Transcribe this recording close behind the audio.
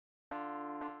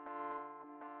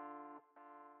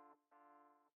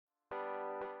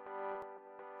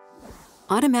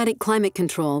automatic climate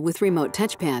control with remote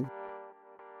touchpad.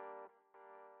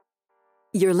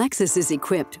 Your Lexus is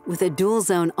equipped with a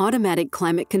dual-zone automatic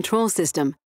climate control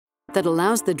system that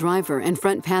allows the driver and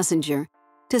front passenger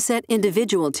to set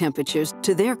individual temperatures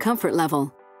to their comfort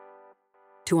level.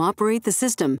 To operate the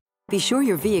system, be sure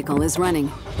your vehicle is running.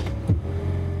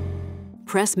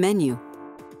 Press Menu.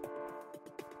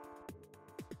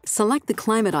 Select the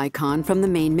climate icon from the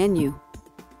main menu.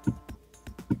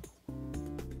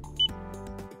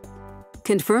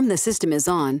 Confirm the system is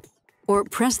on, or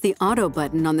press the Auto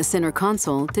button on the center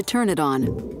console to turn it on.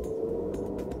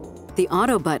 The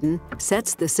Auto button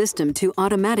sets the system to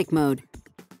automatic mode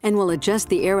and will adjust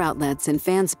the air outlets and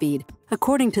fan speed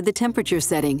according to the temperature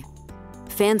setting.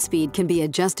 Fan speed can be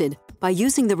adjusted by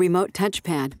using the remote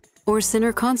touchpad or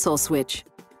center console switch.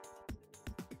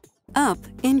 Up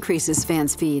increases fan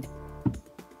speed,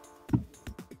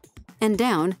 and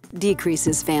down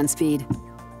decreases fan speed.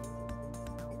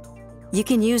 You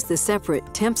can use the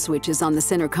separate temp switches on the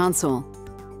center console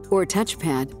or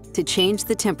touchpad to change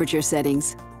the temperature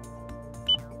settings.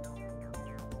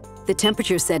 The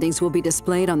temperature settings will be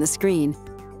displayed on the screen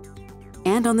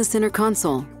and on the center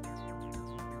console.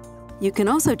 You can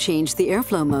also change the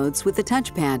airflow modes with the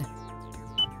touchpad.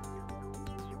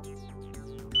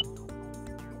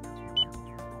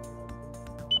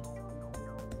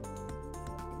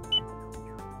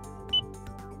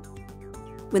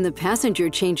 When the passenger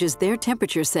changes their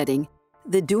temperature setting,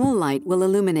 the dual light will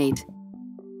illuminate.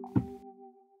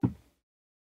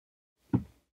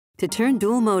 To turn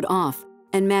dual mode off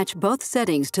and match both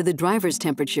settings to the driver's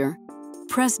temperature,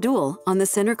 press Dual on the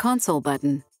center console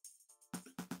button.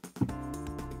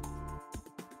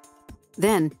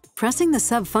 Then, pressing the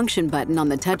sub-function button on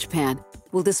the touchpad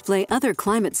will display other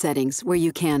climate settings where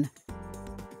you can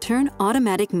turn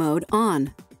automatic mode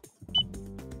on,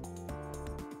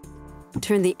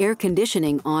 turn the air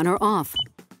conditioning on or off,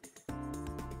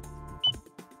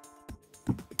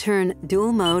 turn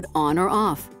dual mode on or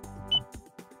off,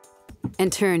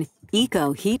 and turn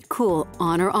Eco Heat Cool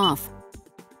on or off.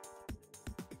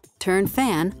 Turn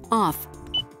fan off.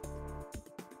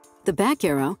 The back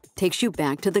arrow takes you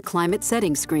back to the climate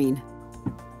settings screen.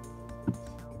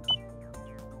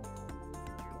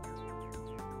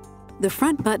 The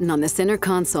front button on the center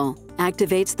console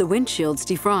activates the windshield's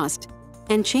defrost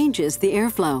and changes the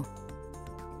airflow.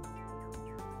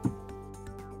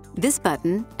 This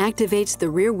button activates the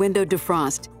rear window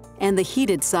defrost and the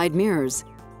heated side mirrors.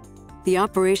 The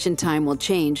operation time will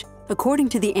change according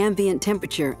to the ambient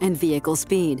temperature and vehicle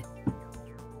speed.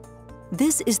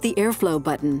 This is the airflow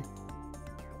button.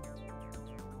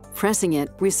 Pressing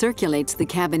it recirculates the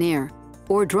cabin air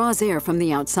or draws air from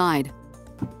the outside.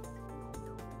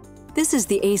 This is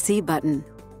the AC button.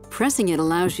 Pressing it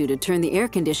allows you to turn the air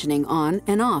conditioning on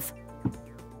and off.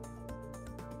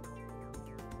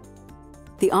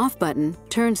 The off button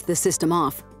turns the system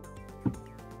off.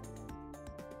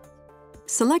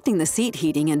 Selecting the seat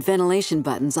heating and ventilation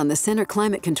buttons on the center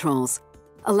climate controls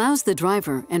allows the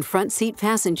driver and front seat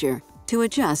passenger to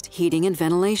adjust heating and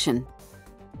ventilation.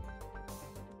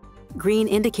 Green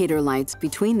indicator lights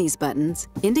between these buttons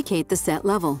indicate the set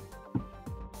level.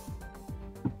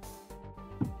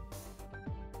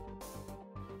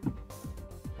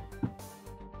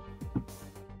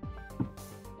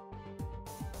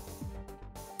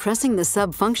 Pressing the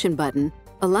sub-function button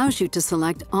allows you to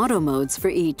select auto modes for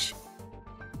each.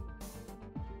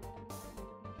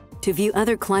 To view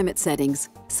other climate settings,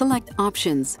 select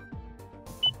Options.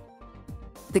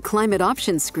 The Climate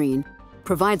Options screen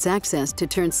provides access to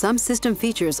turn some system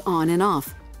features on and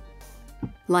off,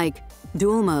 like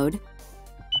dual mode,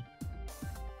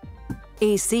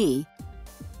 AC,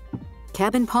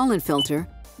 cabin pollen filter,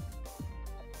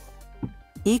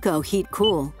 Eco Heat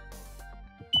Cool,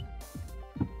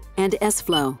 and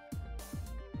S-Flow.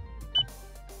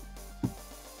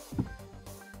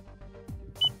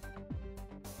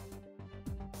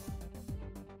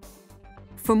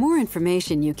 For more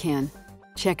information, you can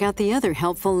check out the other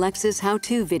helpful Lexus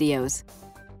how-to videos,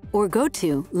 or go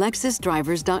to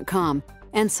lexusdrivers.com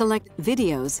and select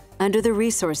Videos under the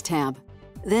Resource tab,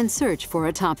 then search for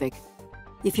a topic.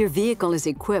 If your vehicle is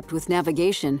equipped with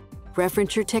navigation,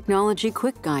 reference your Technology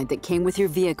Quick Guide that came with your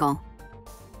vehicle.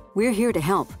 We're here to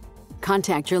help.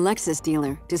 Contact your Lexus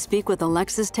dealer to speak with a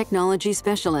Lexus technology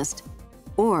specialist,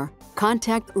 or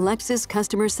contact Lexus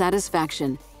Customer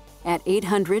Satisfaction at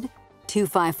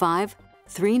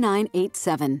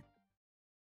 800-255-3987.